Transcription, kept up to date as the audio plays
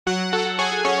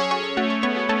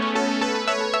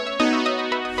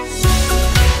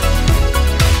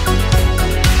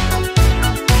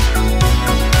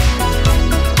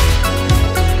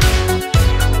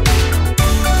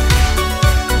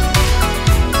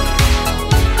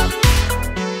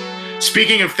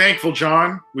Speaking of thankful,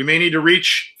 John, we may need to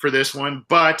reach for this one,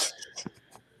 but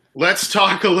let's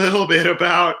talk a little bit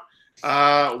about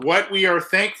what we are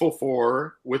thankful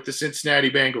for with the Cincinnati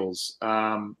Bengals.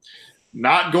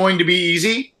 Not going to be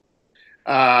easy.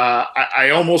 I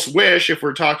almost wish, if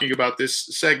we're talking about this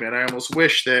segment, I almost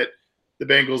wish that the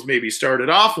Bengals maybe started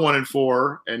off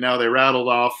 1-4, and now they rattled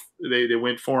off. They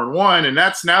went 4-1, and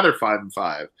now they're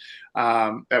 5-5.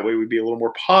 That way, we'd be a little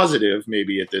more positive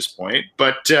maybe at this point.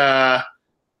 But I'm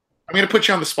going to put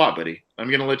you on the spot, buddy. I'm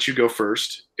going to let you go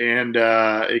first, and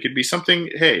it could be something.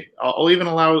 Hey, I'll even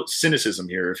allow cynicism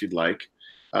here if you'd like,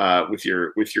 with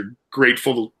your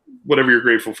grateful, whatever you're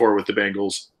grateful for with the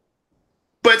Bengals.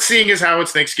 But seeing as how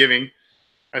it's Thanksgiving,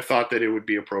 I thought that it would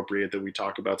be appropriate that we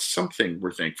talk about something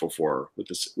we're thankful for with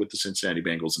the Cincinnati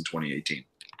Bengals in 2018.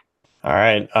 All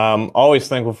right. Always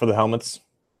thankful for the helmets.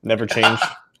 Never changed.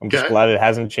 I'm just glad it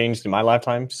hasn't changed in my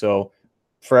lifetime. So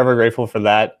forever grateful for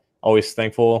that. Always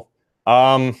thankful.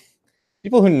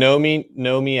 People who know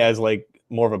me as like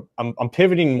more of a, I'm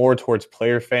pivoting more towards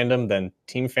player fandom than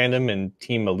team fandom and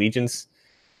team allegiance.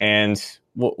 And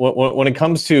when it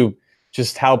comes to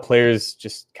just how players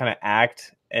just kind of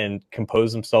act and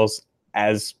compose themselves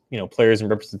as, players and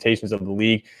representations of the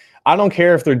league, I don't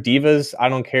care if they're divas. I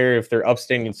don't care if they're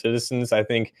upstanding citizens. I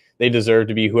think they deserve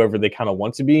to be whoever they kind of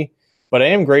want to be. But I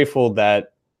am grateful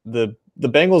that the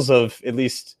Bengals of at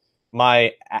least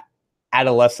my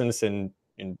adolescence and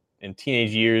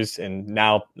teenage years, and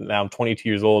now I'm 22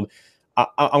 years old.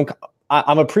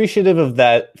 I'm appreciative of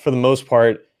that for the most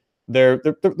part. They're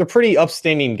pretty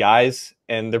upstanding guys,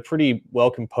 and they're pretty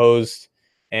well composed,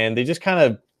 and they just kind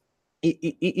of,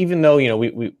 even though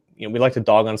we like to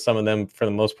dog on some of them for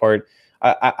the most part.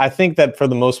 I think that for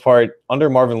the most part, under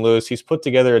Marvin Lewis, he's put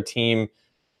together a team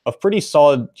of pretty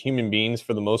solid human beings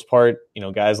for the most part.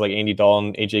 Guys like Andy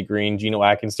Dalton, AJ Green, Geno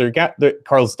Atkins, they're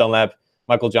Carlos Dunlap,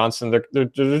 Michael Johnson. They're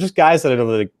just guys that are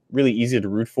like really easy to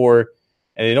root for,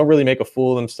 and they don't really make a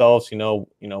fool of themselves.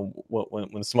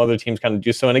 When some other teams kind of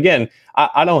do so. And again,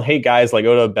 I don't hate guys like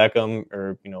Odell Beckham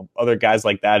or other guys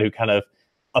like that who kind of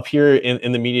appear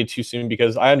in the media too soon,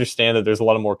 because I understand that there's a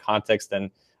lot of more context than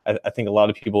I think a lot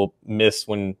of people miss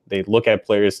when they look at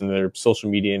players and their social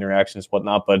media interactions,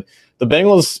 whatnot. But the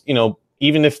Bengals,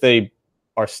 even if they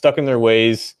are stuck in their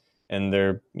ways and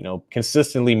they're,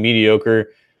 consistently mediocre,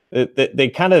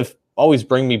 they kind of always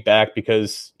bring me back,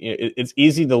 because it's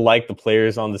easy to like the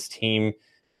players on this team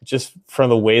just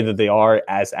from the way that they are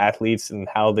as athletes and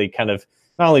how they kind of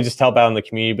not only just help out in the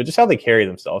community, but just how they carry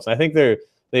themselves. And I think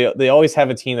they always have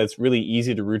a team that's really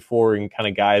easy to root for, and kind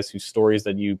of guys whose stories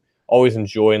that you always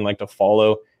enjoy and like to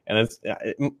follow. And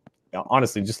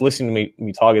honestly, just listening to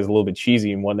me talk is a little bit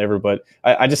cheesy and whatever, but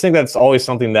I just think that's always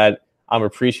something that I'm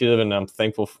appreciative and I'm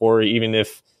thankful for, even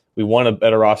if we want a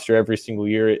better roster every single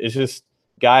year. It's just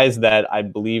guys that I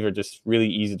believe are just really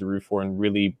easy to root for, and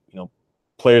really,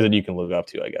 players that you can look up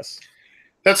to, I guess.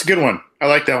 That's a good one. I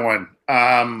like that one.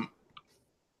 I'm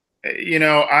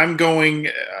going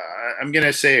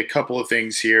to say a couple of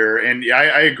things here, and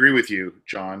I agree with you,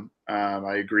 John.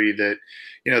 I agree that,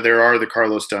 there are the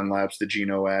Carlos Dunlaps, the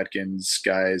Geno Atkins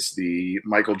guys, the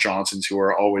Michael Johnsons, who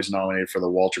are always nominated for the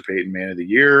Walter Payton Man of the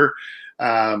Year. There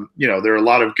are a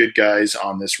lot of good guys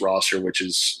on this roster, which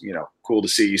is, cool to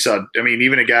see. You saw,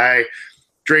 even a guy,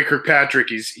 Dre Kirkpatrick,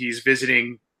 he's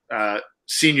visiting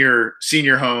senior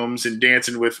homes and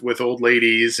dancing with old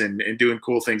ladies and doing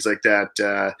cool things like that.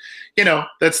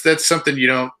 That's something you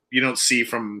don't see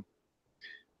from.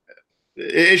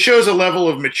 It shows a level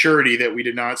of maturity that we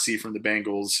did not see from the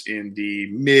Bengals in the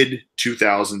mid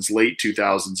 2000s, late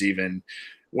 2000s, even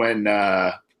when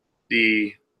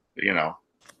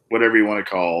whatever you want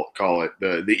to call it,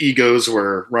 the egos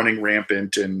were running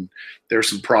rampant, and there's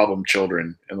some problem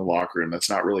children in the locker room. That's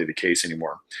not really the case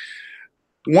anymore.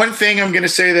 One thing I'm going to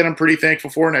say that I'm pretty thankful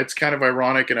for, and it's kind of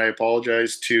ironic, and I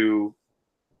apologize to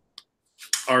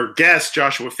our guest,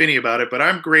 Joshua Finney, about it, but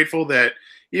I'm grateful that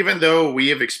even though we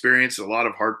have experienced a lot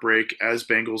of heartbreak as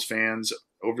Bengals fans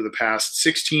over the past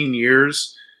 16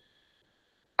 years,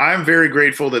 I'm very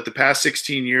grateful that the past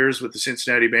 16 years with the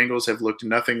Cincinnati Bengals have looked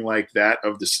nothing like that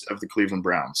of the Cleveland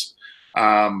Browns.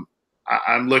 I'm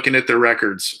looking at their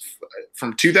records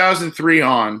from 2003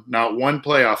 on, not one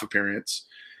playoff appearance.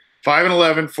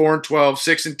 5-11, 4-12,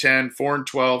 6-10,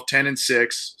 4-12,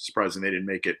 10-6. Surprising they didn't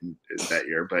make it in that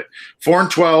year, but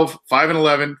 4-12,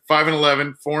 5-11,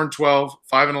 5-11, 4-12,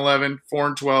 5-11,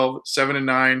 4-12,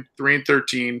 7-9,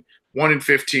 3-13,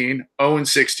 1-15,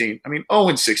 0-16.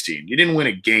 0-16. You didn't win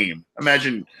a game.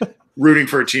 Imagine rooting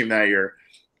for a team that year.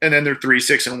 And then they're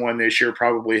 3-6-1 this year,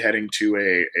 probably heading to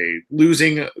a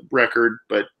losing record,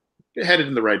 but headed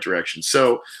in the right direction.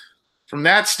 So from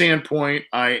that standpoint,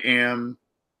 I am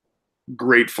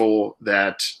grateful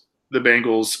that the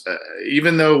Bengals,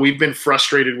 even though we've been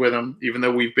frustrated with them, even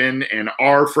though we've been and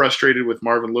are frustrated with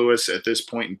Marvin Lewis at this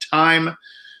point in time,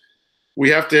 we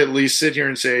have to at least sit here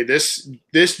and say this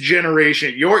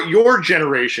generation, your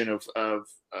generation of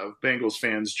Bengals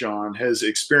fans, John, has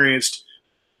experienced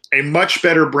a much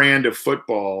better brand of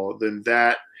football than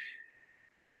that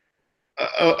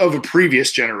of a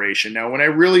previous generation. Now, when I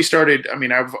really started, I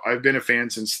mean, I've been a fan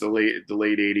since the late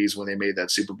 '80s when they made that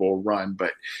Super Bowl run,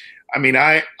 but I mean,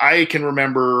 I can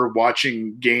remember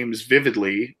watching games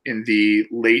vividly in the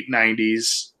late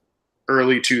 '90s,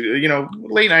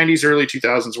 late '90s, early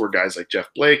 2000s, where guys like Jeff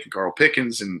Blake and Carl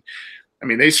Pickens, and I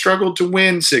mean, they struggled to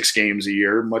win 6 games a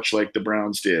year, much like the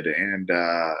Browns did, and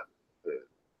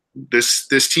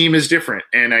this team is different,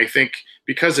 and I think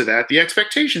because of that, the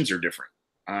expectations are different,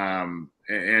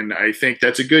 and I think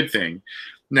that's a good thing.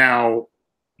 Now,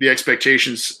 the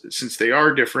expectations, since they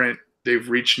are different, they've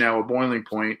reached now a boiling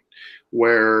point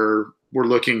where we're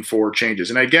looking for changes,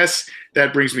 and I guess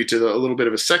that brings me to a little bit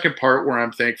of a second part where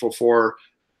I'm thankful for.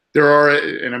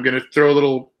 And I'm going to throw a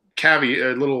little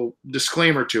caveat, a little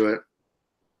disclaimer to it.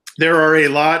 There are a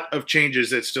lot of changes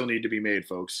that still need to be made,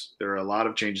 folks. There are a lot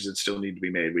of changes that still need to be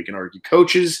made. We can argue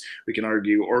coaches, we can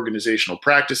argue organizational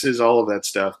practices, all of that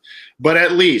stuff. But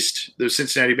at least the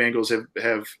Cincinnati Bengals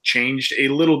have changed a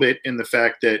little bit in the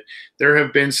fact that there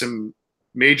have been some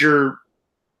major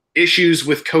issues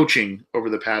with coaching over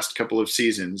the past couple of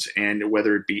seasons. And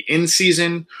whether it be in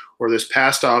season or this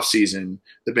past off season,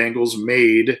 the Bengals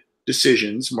made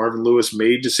decisions. Marvin Lewis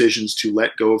made decisions to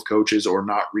let go of coaches or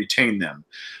not retain them.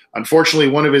 Unfortunately,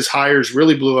 one of his hires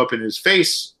really blew up in his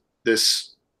face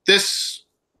this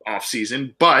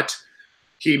offseason, but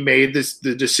he made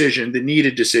the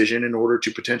needed decision in order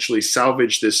to potentially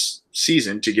salvage this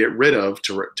season to get rid of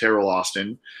Teryl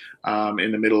Austin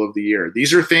in the middle of the year.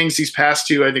 These are things these past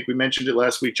two, I think we mentioned it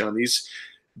last week, John,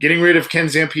 getting rid of Ken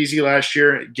Zampese last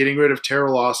year, getting rid of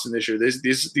Teryl Austin this year,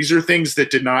 these are things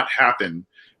that did not happen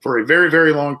for a very,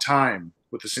 very long time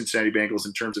with the Cincinnati Bengals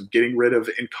in terms of getting rid of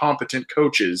incompetent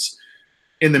coaches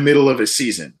in the middle of a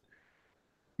season.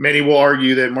 Many will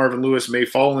argue that Marvin Lewis may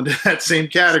fall into that same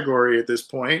category at this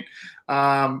point.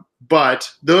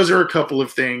 But those are a couple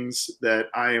of things that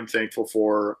I am thankful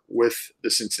for with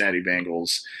the Cincinnati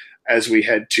Bengals as we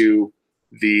head to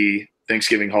the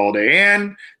Thanksgiving holiday.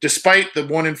 And despite the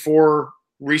 1-4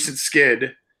 recent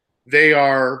skid, they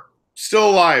are still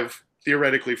alive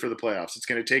theoretically for the playoffs. It's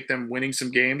going to take them winning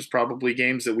some games, probably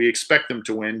games that we expect them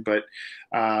to win, but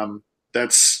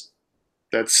that's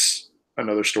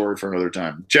another story for another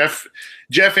time. Jeff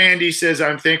Andy says,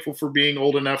 I'm thankful for being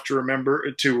old enough to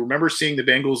remember seeing the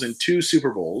Bengals in 2 Super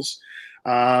Bowls.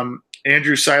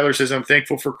 Andrew Seiler says, I'm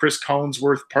thankful for Chris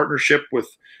Collinsworth partnership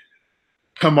with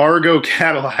Camargo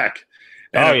Cadillac.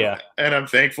 And I'm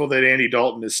thankful that Andy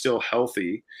Dalton is still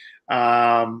healthy.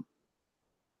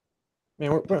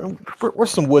 Man,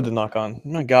 where's some wood to knock on? Oh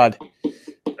my God.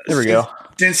 There we go.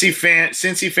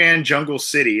 Cincy fan Jungle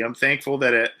City. I'm thankful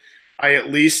that I at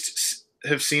least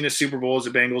have seen a Super Bowl as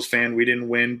a Bengals fan. We didn't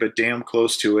win, but damn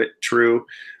close to it. True.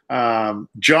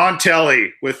 John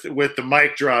Telly with the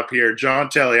mic drop here. John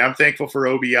Telly, I'm thankful for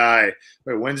OBI,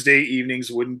 but Wednesday evenings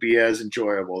wouldn't be as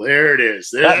enjoyable. There it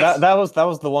is. That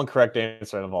was the one correct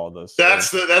answer out of all of this.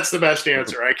 That's the best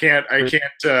answer. I can't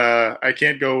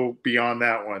go beyond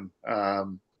that one. I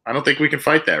don't think we can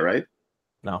fight that, right?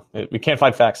 No, we can't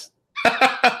fight facts.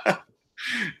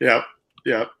 Yep.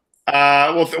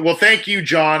 Well, thank you,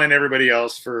 John, and everybody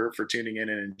else for tuning in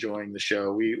and enjoying the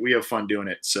show. We have fun doing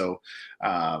it, so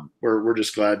we're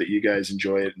just glad that you guys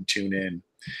enjoy it and tune in.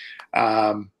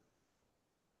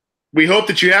 We hope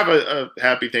that you have a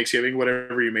happy Thanksgiving,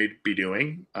 whatever you may be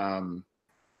doing.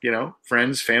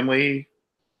 Friends, family,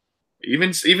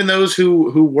 even those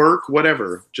who work,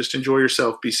 whatever. Just enjoy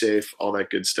yourself, be safe, all that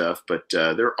good stuff. But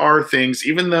there are things,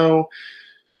 even though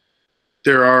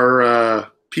there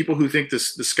are people who think the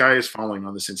sky is falling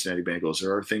on the Cincinnati Bengals,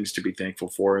 there are things to be thankful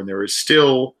for, and there is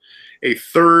still a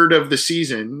third of the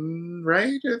season,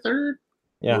 right? A third?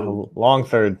 Yeah, long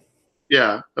third.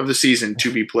 Yeah, of the season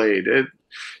to be played.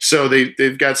 So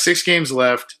they've got 6 games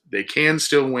left. They can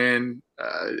still win.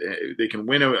 They can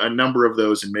win a number of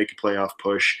those and make a playoff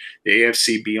push. The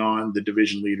AFC beyond the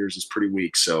division leaders is pretty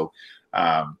weak, so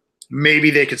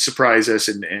maybe they could surprise us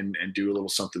and do a little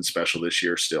something special this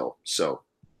year still. So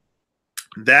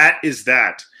that is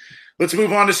that. Let's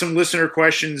move on to some listener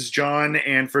questions, John.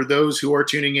 And for those who are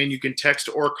tuning in, you can text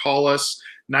or call us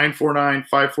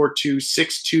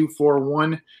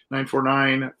 949-542-6241.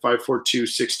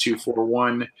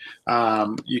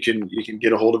 949-542-6241. You can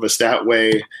get a hold of us that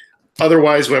way.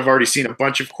 Otherwise, we've already seen a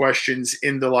bunch of questions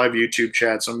in the live YouTube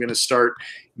chat, so I'm going to start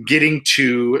getting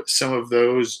to some of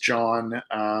those, John,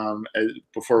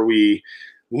 before we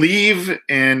leave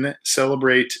and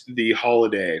celebrate the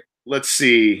holiday. Let's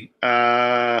see.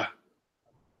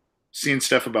 Seeing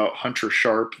stuff about Hunter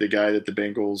Sharp, the guy that the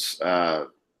Bengals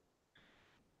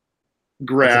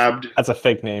grabbed. That's a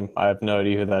fake name. I have no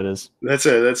idea who that is. That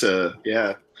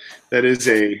is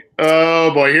a,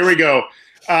 oh boy, here we go.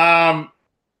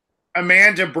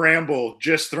 Amanda Bramble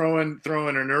just throwing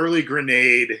an early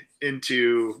grenade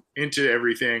into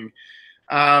everything.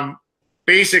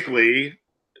 Basically,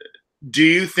 do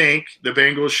you think the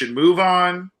Bengals should move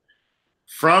on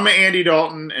from Andy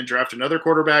Dalton and draft another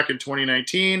quarterback in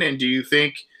 2019? And do you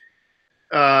think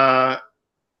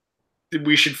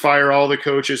we should fire all the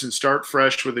coaches and start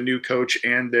fresh with a new coach?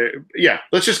 And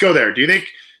let's just go there. Do you think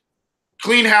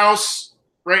clean house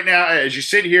right now as you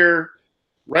sit here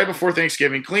right before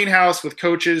Thanksgiving, clean house with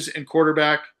coaches and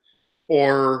quarterback,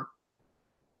 or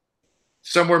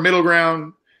somewhere middle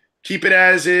ground, keep it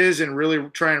as is and really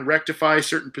try and rectify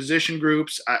certain position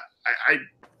groups?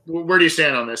 Where do you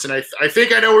stand on this? And I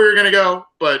think I know where you're going to go,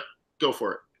 but go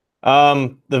for it.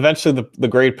 Eventually the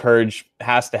grade purge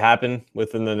has to happen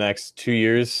within the next 2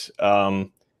 years.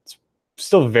 It's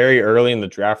still very early in the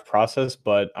draft process,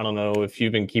 but I don't know if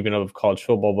you've been keeping up with college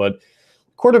football, but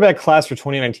quarterback class for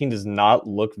 2019 does not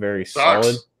look very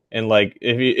solid. And like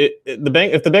if the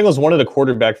Bengals wanted a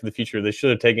quarterback for the future, they should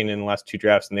have taken in the last 2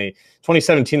 drafts. And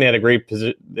 2017 they had a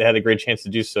great chance to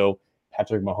do so.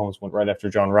 Patrick Mahomes went right after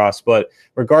John Ross. But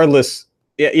regardless,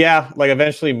 like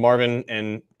eventually Marvin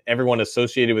and everyone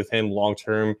associated with him long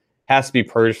term has to be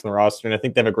purged from the roster. And I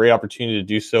think they have a great opportunity to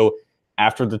do so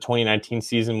after the 2019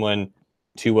 season when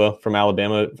Tua from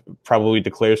Alabama probably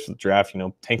declares for the draft.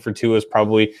 Tank for Tua is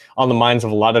probably on the minds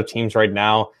of a lot of teams right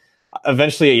now.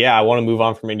 Eventually, I want to move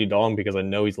on from Andy Dalton because I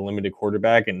know he's a limited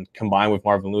quarterback, and combined with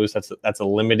Marvin Lewis, that's a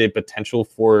limited potential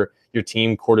for your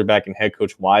team, quarterback and head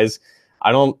coach wise.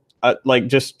 I don't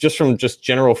just from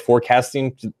general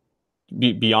forecasting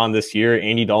beyond this year,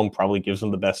 Andy Dalton probably gives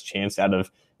them the best chance out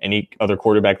of any other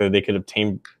quarterback that they could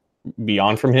obtain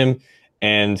beyond from him.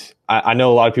 And I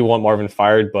know a lot of people want Marvin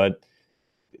fired, but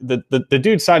the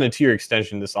dude signed a 2-year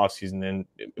extension this offseason,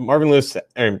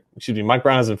 and Mike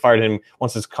Brown hasn't fired him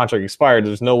once his contract expired.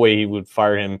 There's no way he would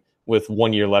fire him with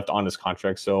 1 year left on his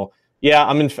contract. So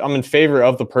I'm in favor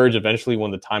of the purge eventually when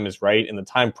the time is right, and the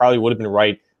time probably would have been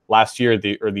right last year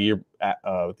or the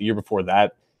year before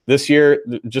that. This year,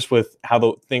 just with how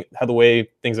the way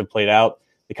things have played out,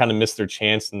 they kind of missed their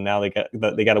chance, and now they got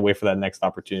to wait for that next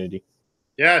opportunity.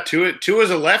 Yeah, Tua's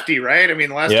a lefty, right? I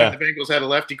mean, last time the Bengals had a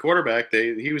lefty quarterback,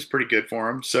 he was pretty good for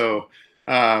him. So,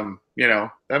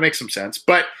 that makes some sense.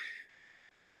 But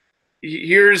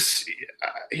here's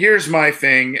my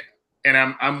thing, and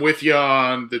I'm with you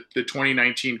on the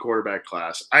 2019 quarterback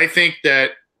class. I think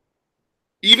that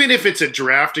even if it's a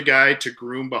draft a guy to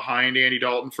groom behind Andy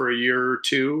Dalton for a year or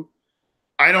two,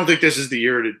 I don't think this is the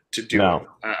year to do it.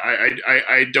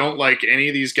 I don't like any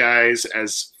of these guys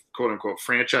as quote unquote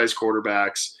franchise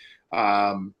quarterbacks.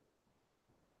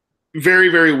 Very,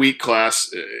 very weak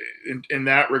class in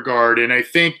that regard. And I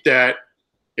think that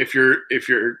if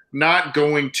you're not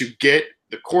going to get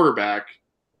the quarterback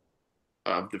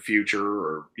of the future,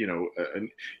 or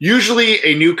usually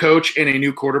a new coach and a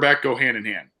new quarterback go hand in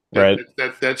hand. Right.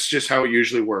 That's just how it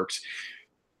usually works.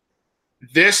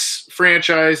 This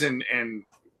franchise and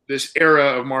this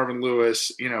era of Marvin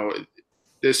Lewis,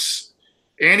 this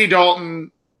Andy Dalton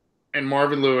and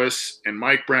Marvin Lewis and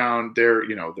Mike Brown, they're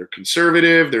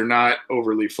conservative. They're not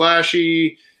overly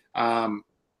flashy. And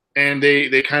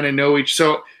they kind of know each.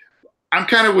 So I'm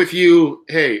kind of with you.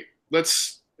 Hey,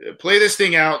 let's play this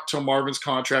thing out till Marvin's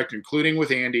contract, including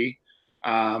with Andy.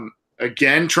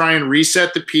 Again, try and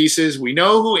reset the pieces. We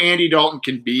know who Andy Dalton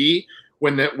can be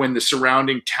when the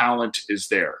surrounding talent is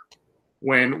there.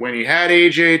 When he had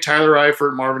AJ, Tyler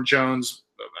Eifert, Marvin Jones,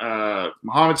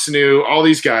 Mohamed Sanu, all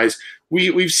these guys,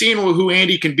 we've seen who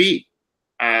Andy can be,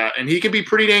 and he can be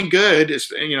pretty dang good.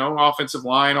 Offensive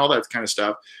line, all that kind of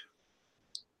stuff.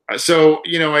 So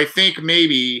I think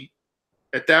maybe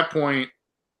at that point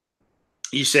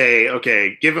you say,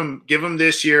 okay, give them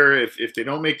this year. If they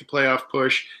don't make the playoff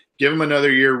push, give them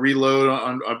another year, reload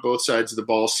on both sides of the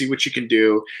ball, see what you can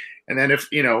do. And then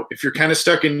if you're kind of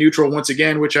stuck in neutral once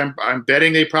again, which I'm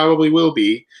betting they probably will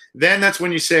be, then that's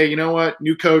when you say, you know what,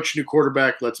 new coach, new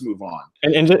quarterback, let's move on.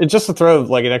 And just to throw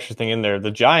like an extra thing in there,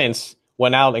 the Giants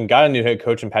went out and got a new head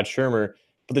coach in Pat Shurmur,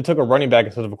 but they took a running back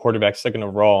instead of a quarterback second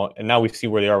overall, and now we see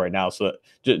where they are right now. So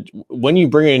when you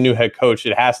bring in a new head coach,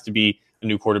 it has to be a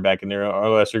new quarterback in there,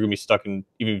 or else you're going to be stuck in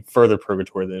even further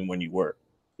purgatory than when you were.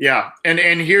 Yeah, and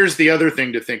here's the other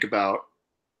thing to think about.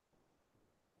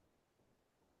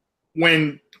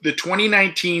 When the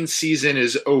 2019 season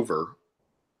is over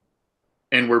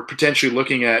and we're potentially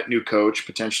looking at new coach,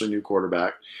 potentially new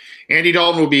quarterback, Andy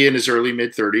Dalton will be in his early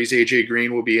mid-30s. AJ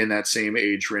Green will be in that same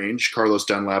age range. Carlos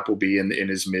Dunlap will be in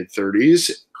his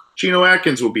mid-30s. Geno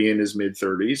Atkins will be in his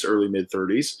mid-30s, early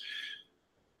mid-30s.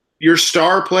 Your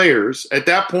star players, at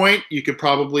that point, you could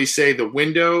probably say the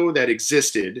window that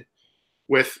existed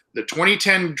with the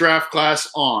 2010 draft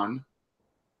class on,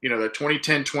 that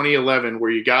 2010, 2011, where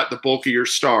you got the bulk of your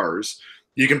stars,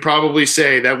 you can probably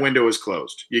say that window is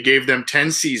closed. You gave them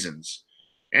 10 seasons.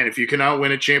 And if you cannot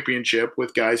win a championship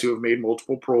with guys who have made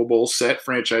multiple Pro Bowls, set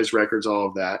franchise records, all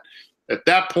of that, at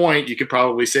that point, you could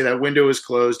probably say that window is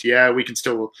closed. Yeah, we can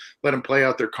still let them play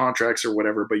out their contracts or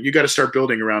whatever, but you got to start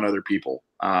building around other people,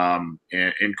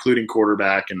 including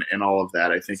quarterback and all of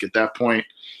that. I think at that point,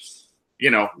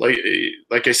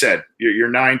 like I said, you're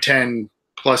 9, 10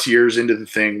 plus years into the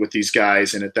thing with these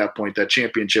guys. And at that point, that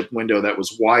championship window that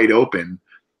was wide open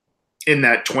in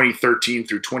that 2013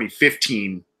 through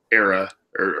 2015 era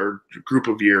or group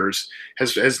of years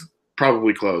has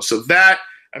probably closed. So that,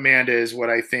 Amanda, is what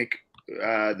I think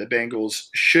the Bengals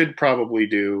should probably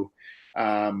do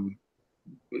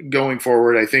going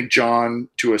forward. I think, John,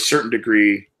 to a certain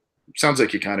degree, sounds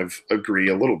like you kind of agree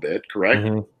a little bit, correct?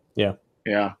 Mm-hmm. Yeah.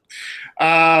 Yeah.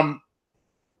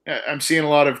 I'm seeing a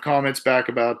lot of comments back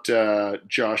about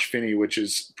Josh Finney, which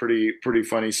is pretty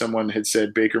funny. Someone had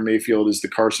said Baker Mayfield is the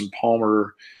Carson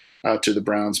Palmer to the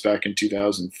Browns back in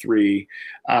 2003.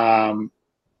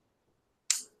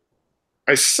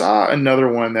 I saw another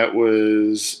one that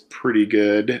was pretty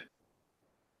good.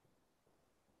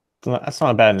 That's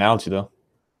not a bad analogy, though.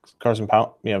 Carson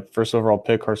Palmer, first overall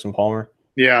pick, Carson Palmer.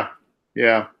 Yeah.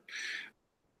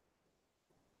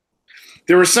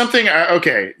 There was something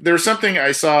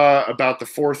I saw about the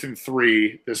 4th and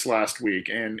 3 this last week,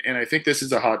 and I think this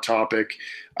is a hot topic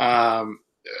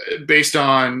based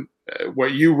on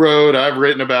what you wrote. I've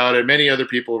written about it. Many other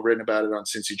people have written about it on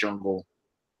Cincy Jungle.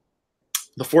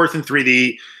 The 4th and 3,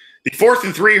 the 4th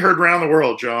and 3 heard around the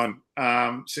world, John.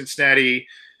 Cincinnati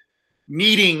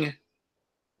needing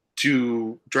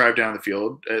to drive down the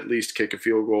field, at least kick a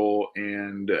field goal,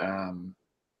 and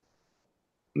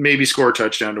maybe score a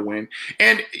touchdown to win.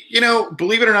 And,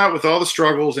 believe it or not, with all the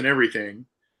struggles and everything,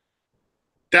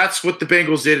 that's what the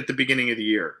Bengals did at the beginning of the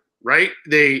year, right?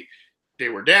 They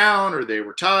were down or they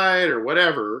were tied or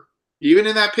whatever. Even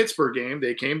in that Pittsburgh game,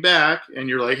 they came back, and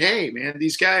you're like, hey, man,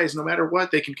 these guys, no matter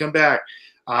what, they can come back.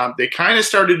 They kind of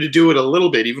started to do it a little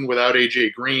bit, even without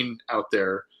A.J. Green out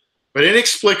there. But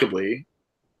inexplicably,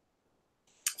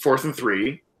 4th and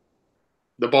 3,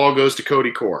 the ball goes to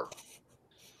Cody Core,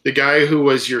 the guy who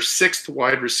was your 6th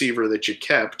wide receiver that you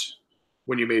kept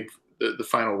when you made the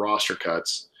final roster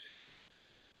cuts.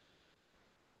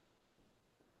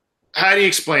 How do you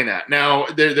explain that? Now,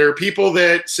 there are people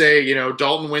that say,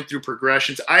 Dalton went through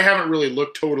progressions. I haven't really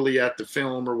looked totally at the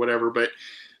film or whatever, but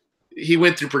he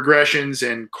went through progressions,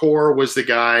 and Core was the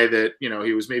guy that,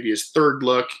 he was maybe his 3rd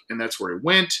look, and that's where he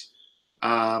went.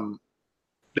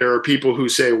 There are people who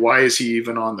say, why is he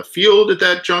even on the field at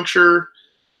that juncture?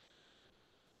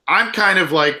 I'm kind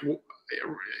of like,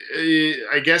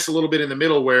 I guess, a little bit in the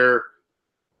middle where,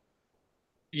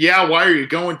 yeah, why are you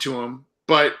going to him?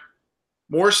 But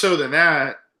more so than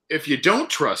that, if you don't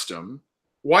trust him,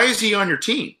 why is he on your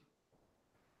team?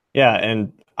 Yeah,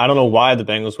 and I don't know why the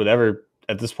Bengals would ever,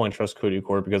 at this point, trust Cody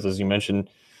Core, because, as you mentioned,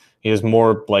 he has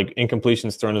more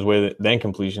incompletions thrown his way than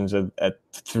completions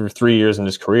through 3 years in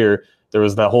his career. There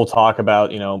was that whole talk about,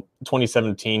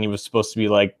 2017, he was supposed to be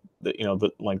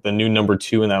the new number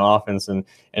 2 in that offense, and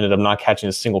ended up not catching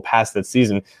a single pass that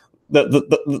season.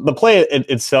 The play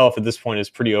itself at this point is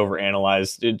pretty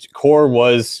overanalyzed. Core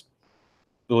was,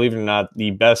 believe it or not,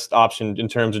 the best option in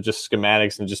terms of just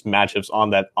schematics and just matchups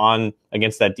on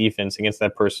against that defense, against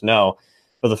that personnel.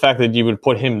 But the fact that you would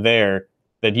put him there,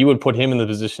 that you would put him in the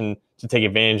position to take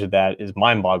advantage of that, is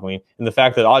mind-boggling. And the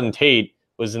fact that Auden Tate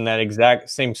was in that exact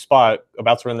same spot,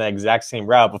 about to run that exact same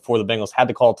route before the Bengals had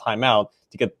to call a timeout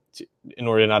in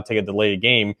order to not take a delayed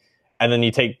game, and then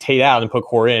you take Tate out and put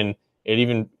Core in,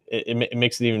 it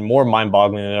makes it even more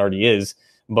mind-boggling than it already is.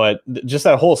 But just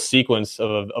that whole sequence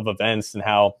of events, and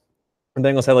how the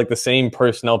Bengals had the same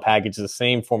personnel package, the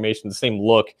same formation, the same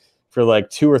look for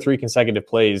 2 or 3 consecutive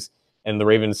plays, and the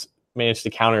Ravens managed to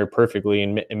counter it perfectly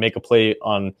and make a play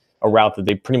on a route that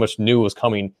they pretty much knew was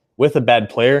coming with a bad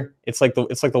player. It's like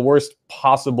the worst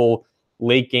possible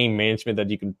late game management that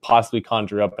you could possibly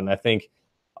conjure up. And I think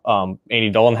Andy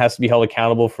Dalton has to be held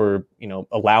accountable for,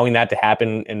 allowing that to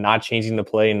happen and not changing the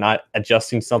play and not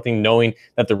adjusting something, knowing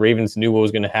that the Ravens knew what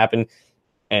was going to happen.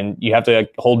 And you have to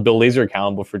hold Bill Lazor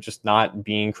accountable for just not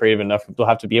being creative enough. They'll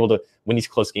have to be able to win these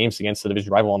close games against the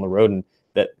division rival on the road. And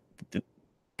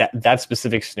that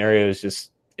specific scenario is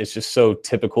just so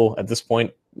typical at this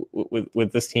point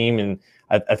with this team. And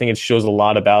I think it shows a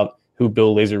lot about who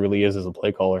Bill Lazor really is as a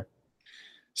play caller.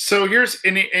 So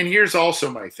here's also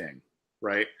my thing,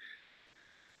 right?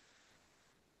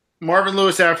 Marvin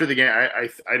Lewis after the game,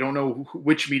 I don't know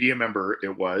which media member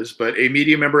it was, but a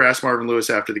media member asked Marvin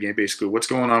Lewis after the game, basically, what's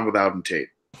going on with Auden Tate,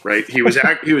 right? He was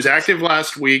active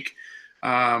last week,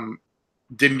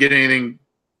 didn't get anything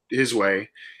his way.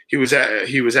 He was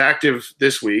active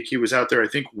this week. He was out there, I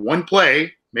think, one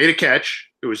play, made a catch.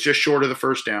 It was just short of the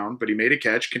first down, but he made a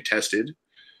catch, contested.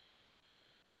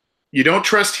 You don't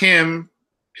trust him,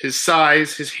 his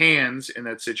size, his hands in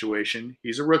that situation.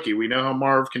 He's a rookie. We know how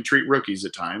Marv can treat rookies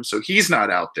at times, so he's not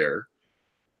out there.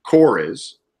 Core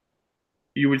is.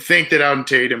 You would think that Auden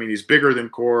Tate, he's bigger than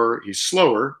Core. He's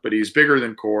slower, but he's bigger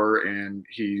than Core, and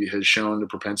he has shown the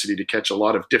propensity to catch a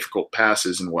lot of difficult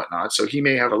passes and whatnot, so he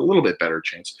may have a little bit better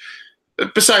chance.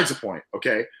 But besides the point,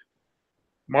 okay?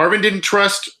 Marvin didn't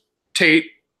trust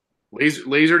Tate.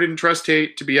 Lazor didn't trust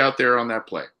Tate to be out there on that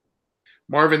play.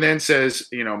 Marvin then says,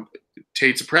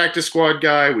 Tate's a practice squad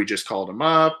guy. We just called him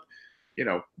up,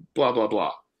 blah, blah,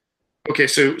 blah. Okay,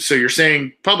 so you're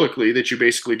saying publicly that you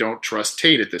basically don't trust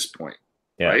Tate at this point,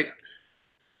 right?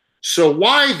 So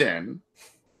why then,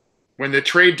 when the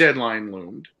trade deadline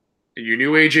loomed, you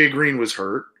knew A.J. Green was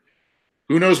hurt,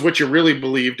 who knows what you really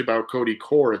believed about Cody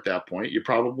Core at that point? You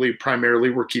probably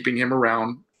primarily were keeping him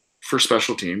around for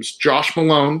special teams. Josh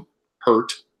Malone,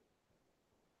 hurt.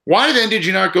 Why then did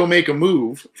you not go make a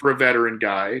move for a veteran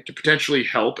guy to potentially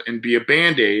help and be a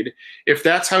Band-Aid if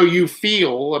that's how you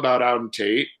feel about Auden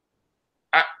Tate?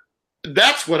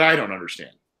 That's what I don't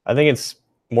understand. I think it's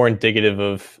more indicative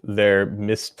of their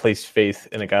misplaced faith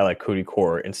in a guy like Cody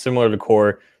Core. And similar to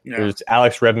Core, there's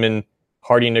Alex Redmond,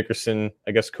 Hardy Nickerson.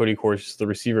 I guess Cody Core is just the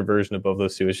receiver version of both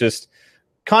those two. It's just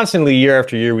constantly year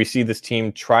after year, we see this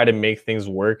team try to make things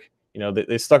work.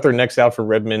 They stuck their necks out for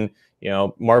Redmond.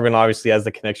 Marvin obviously has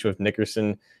the connection with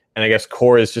Nickerson, and I guess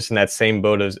Core is just in that same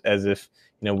boat as if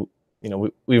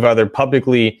we've either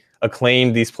publicly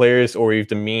acclaimed these players or we've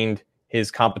demeaned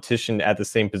his competition at the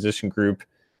same position group.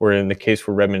 Where in the case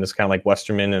for Redmond, it's kind of like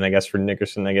Westerman, and I guess for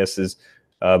Nickerson, I guess is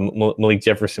Malik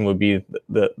Jefferson would be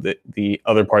the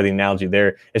other part of the analogy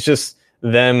there. It's just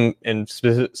them and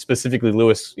specifically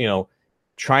Lewis,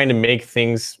 trying to make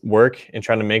things work and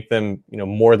trying to make them,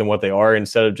 more than what they are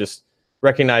instead of just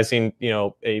recognizing,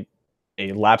 a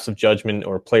lapse of judgment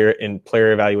or player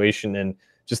evaluation and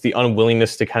just the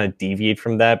unwillingness to kind of deviate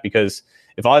from that. Because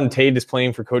if Auden Tate is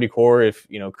playing for Cody Core, if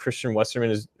Christian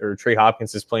Westerman or Trey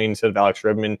Hopkins is playing instead of Alex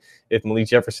Redmond, if Malik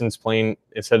Jefferson is playing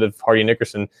instead of Hardy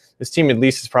Nickerson, this team at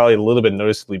least is probably a little bit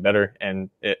noticeably better. And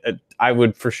I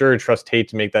would for sure trust Tate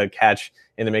to make that catch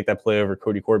and to make that play over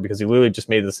Cody Core because he literally just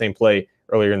made the same play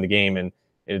earlier in the game. And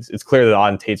it's clear that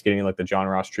Auden Tate's getting like the John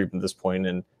Ross treatment at this point,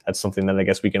 and that's something that I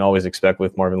guess we can always expect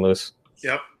with Marvin Lewis.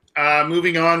 Yep.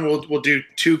 Moving on, we'll do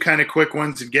two kind of quick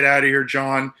ones and get out of here,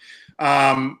 John.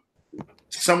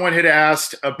 Someone had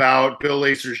asked about Bill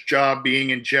Lazor's job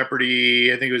being in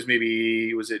jeopardy. I think was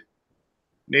it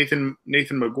Nathan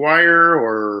McGuire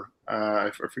or I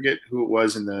forget who it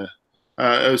was in the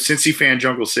Cincy fan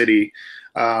Jungle City.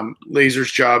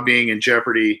 Lazor's job being in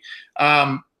jeopardy.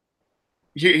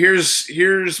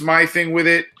 Here's my thing with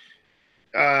it.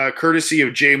 Courtesy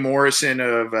of Jay Morrison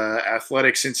of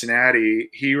Athletic Cincinnati,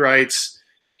 he writes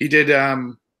he did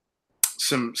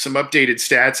some updated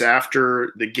stats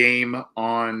after the game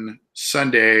on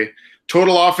Sunday.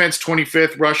 Total offense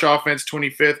 25th, rush offense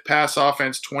 25th, pass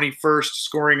offense 21st,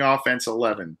 scoring offense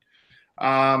 11.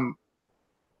 To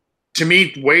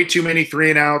me, way too many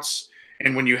 3-and-outs.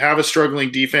 And when you have a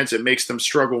struggling defense, it makes them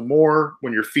struggle more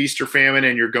when you're feast or famine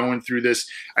and you're going through this.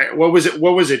 What was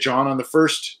it, John? On the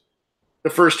first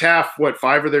half,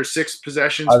 5 of their 6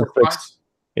 possessions were punts?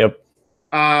 Yep.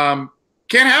 Can't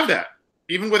have that.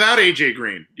 Even without A.J.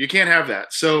 Green, you can't have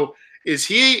that. So is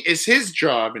his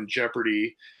job in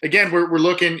jeopardy? Again, we're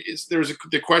looking. There's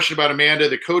the question about Amanda,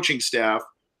 the coaching staff,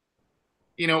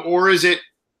 or is it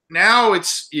now?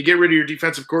 It's you get rid of your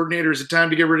defensive coordinator. Is it time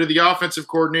to get rid of the offensive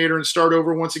coordinator and start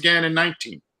over once again in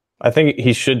 19? I think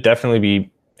he should definitely be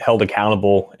held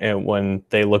accountable when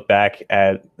they look back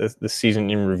at the season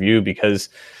in review, because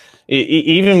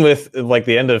even with like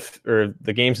the end of or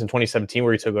the games in 2017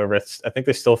 where he took over, I think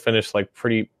they still finished like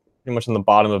pretty much on the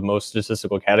bottom of most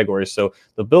statistical categories. So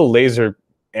the Bill Lazor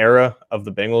era of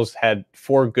the Bengals had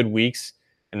 4 good weeks,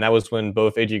 and that was when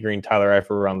both AJ Green and Tyler Eifert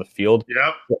were on the field.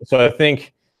 Yep. So I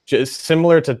think just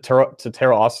similar to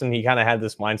Teryl Austin, he kind of had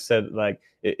this mindset like,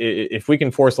 if we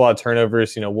can force a lot of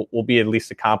turnovers, we'll be at least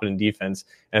a competent defense.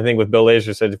 And I think with Bill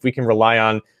Lazor said, if we can rely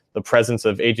on the presence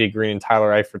of AJ Green and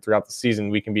Tyler Eifert throughout the season,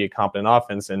 we can be a competent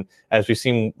offense. And as we've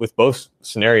seen with both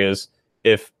scenarios,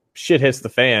 if shit hits the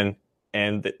fan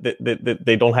and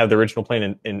they don't have the original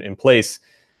plan in place,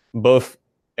 both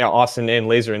Austin and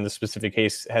Lazor in this specific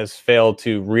case has failed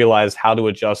to realize how to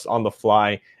adjust on the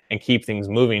fly and keep things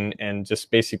moving, and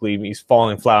just basically he's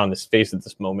falling flat on his face at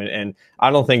this moment. And I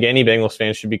don't think any Bengals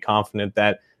fans should be confident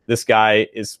that this guy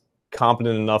is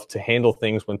competent enough to handle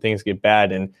things when things get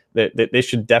bad, and that they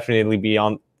should definitely be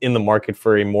in the market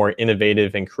for a more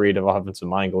innovative and creative offensive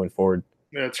mind going forward.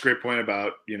 Yeah, that's a great point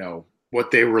about, what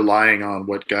they were relying on,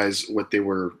 what they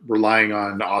were relying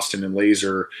on Austin and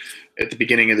Lazor at the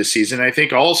beginning of the season. I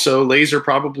think also Lazor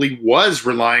probably was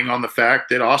relying on the fact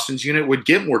that Austin's unit would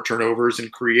get more turnovers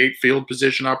and create field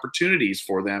position opportunities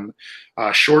for them,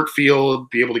 short field,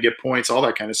 be able to get points, all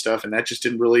that kind of stuff. And that just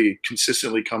didn't really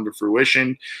consistently come to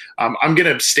fruition. I'm going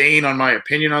to abstain on my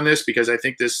opinion on this because I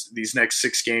think these next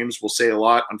 6 games will say a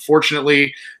lot.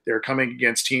 Unfortunately, they're coming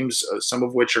against teams, some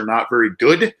of which are not very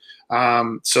good.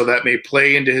 So that may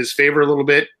play into his favor a little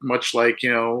bit, much like,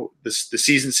 the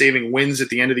season-saving wins at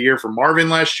the end of the year for Marvin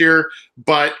last year.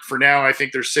 But for now, I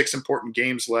think there's 6 important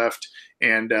games left.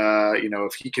 And,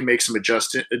 if he can make some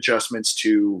adjustments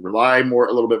to rely a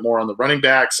little bit more on the running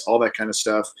backs, all that kind of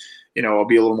stuff, I'll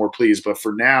be a little more pleased. But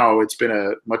for now, it's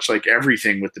been much like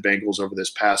everything with the Bengals over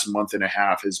this past month and a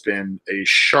half has been a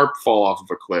sharp fall off of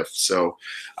a cliff. So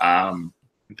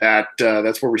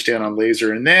that's where we stand on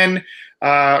Lazor. And then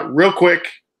real quick,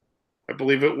 I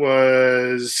believe it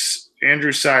was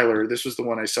Andrew Seiler. This was the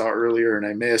one I saw earlier and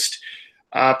I missed.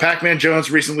 Pac-Man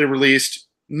Jones recently released.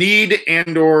 Need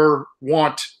and or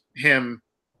want him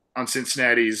on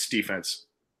Cincinnati's defense?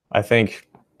 I think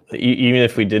even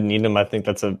if we did need him, I think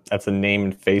that's a name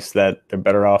and face that they're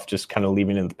better off just kind of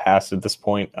leaving in the past at this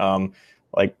point.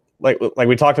 Like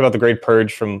we talked about the great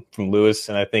purge from Lewis,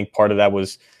 and I think part of that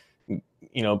was,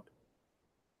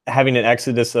 having an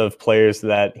exodus of players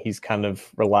that he's kind of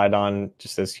relied on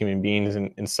just as human beings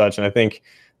and such. And I think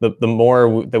the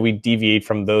more that we deviate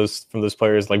from those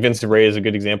players, like Vincent Ray is a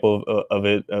good example of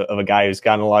a guy who's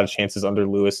gotten a lot of chances under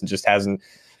Lewis and just hasn't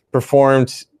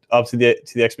performed up to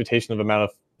the expectation of amount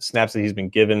of snaps that he's been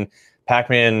given.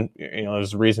 Pac-Man,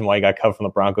 there's a reason why he got cut from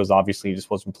the Broncos. Obviously, he just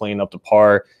wasn't playing up to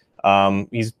par.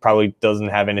 He's probably doesn't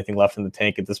have anything left in the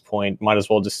tank at this point. Might as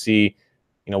well just see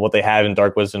what they have in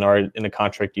Dark Wisdom in a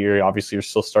contract year. Obviously, you're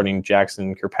still starting Jackson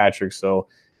and Kirkpatrick, so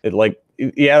they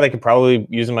could probably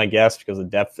use him, I guess, because the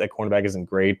depth at cornerback isn't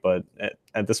great. But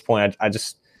at this point, I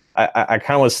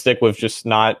kind of want to stick with just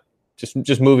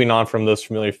moving on from those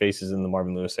familiar faces in the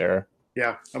Marvin Lewis era.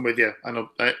 Yeah, I'm with you.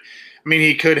 I mean,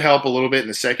 he could help a little bit in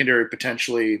the secondary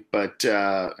potentially, but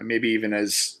maybe even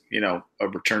as a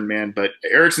return man. But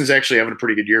Erickson's actually having a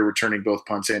pretty good year returning both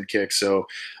punts and kicks, so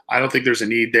I don't think there's a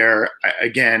need there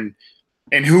again.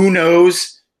 And who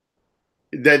knows,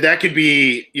 that could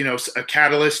be a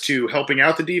catalyst to helping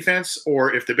out the defense,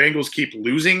 or if the Bengals keep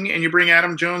losing and you bring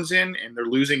Adam Jones in and they're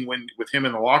losing with him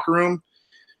in the locker room,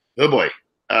 oh boy.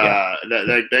 Yeah.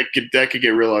 That could get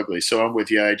real ugly. So I'm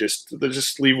with you. I just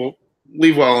leave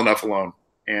well enough alone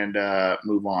and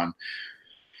move on.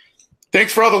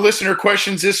 Thanks for all the listener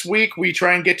questions this week. We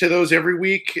try and get to those every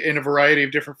week in a variety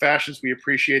of different fashions. We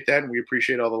appreciate that, and we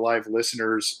appreciate all the live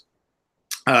listeners.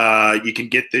 You can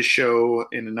get this show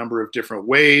in a number of different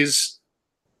ways.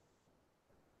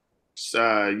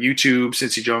 YouTube,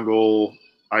 Cincy Jungle,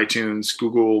 iTunes,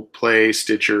 Google Play,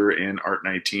 Stitcher, and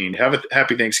Art19. Have a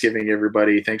happy Thanksgiving,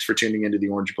 everybody. Thanks for tuning into the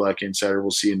Orange Black Insider.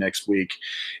 We'll see you next week.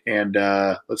 And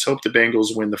let's hope the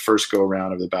Bengals win the first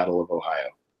go-around of the Battle of Ohio.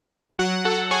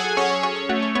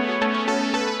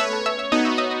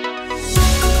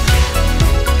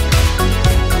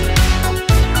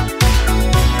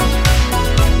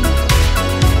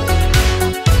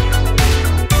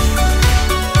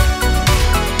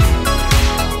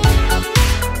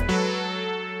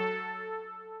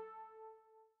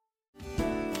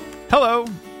 Hello,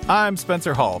 I'm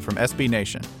Spencer Hall from SB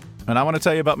Nation, and I want to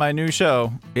tell you about my new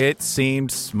show, It Seemed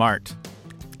Smart.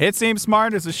 It Seemed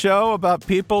Smart is a show about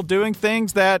people doing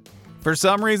things that, for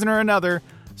some reason or another,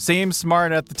 seem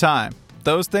smart at the time.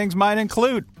 Those things might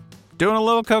include doing a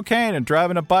little cocaine and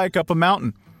driving a bike up a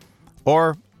mountain.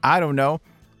 Or, I don't know,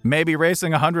 maybe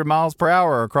racing 100 miles per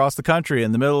hour across the country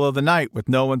in the middle of the night with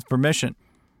no one's permission.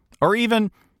 Or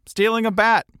even stealing a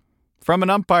bat from an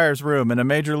umpire's room in a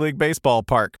Major League Baseball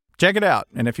park. Check it out,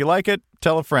 and if you like it,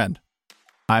 tell a friend.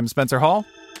 I'm Spencer Hall.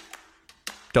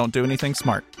 Don't do anything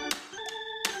smart.